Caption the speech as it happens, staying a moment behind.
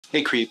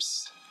Hey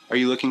creeps, are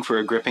you looking for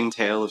a gripping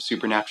tale of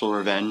supernatural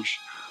revenge?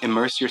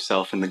 Immerse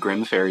yourself in the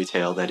grim fairy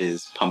tale that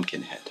is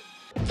Pumpkinhead.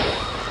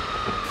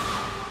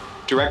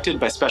 Directed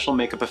by special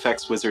makeup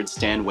effects wizard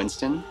Stan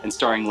Winston, and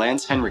starring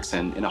Lance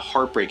Henriksen in a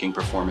heartbreaking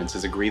performance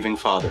as a grieving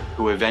father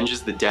who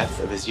avenges the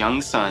death of his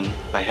young son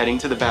by heading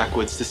to the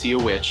backwoods to see a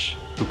witch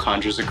who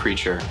conjures a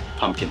creature,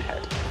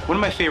 Pumpkinhead. One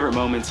of my favorite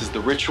moments is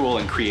the ritual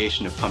and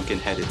creation of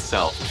Pumpkinhead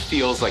itself. It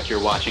feels like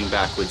you're watching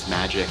backwoods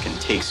magic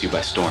and takes you by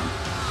storm.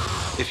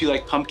 If you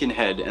like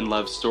Pumpkinhead and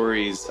love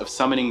stories of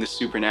summoning the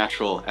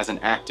supernatural as an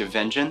act of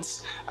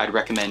vengeance, I'd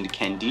recommend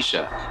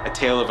KANDISHA, A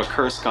Tale of a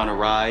Curse Gone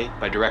Awry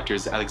by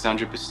directors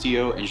Alexandre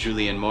Bustillo and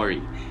Julien Maury.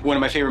 One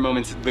of my favorite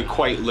moments is the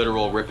quite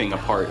literal ripping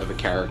apart of a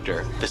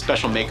character. The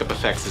special makeup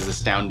effects is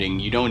astounding.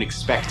 You don't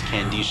expect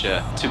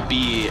KANDISHA to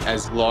be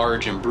as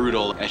large and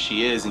brutal as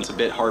she is, and it's a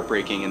bit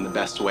heartbreaking in the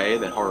best way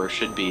that horror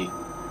should be.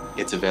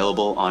 It's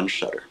available on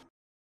Shudder.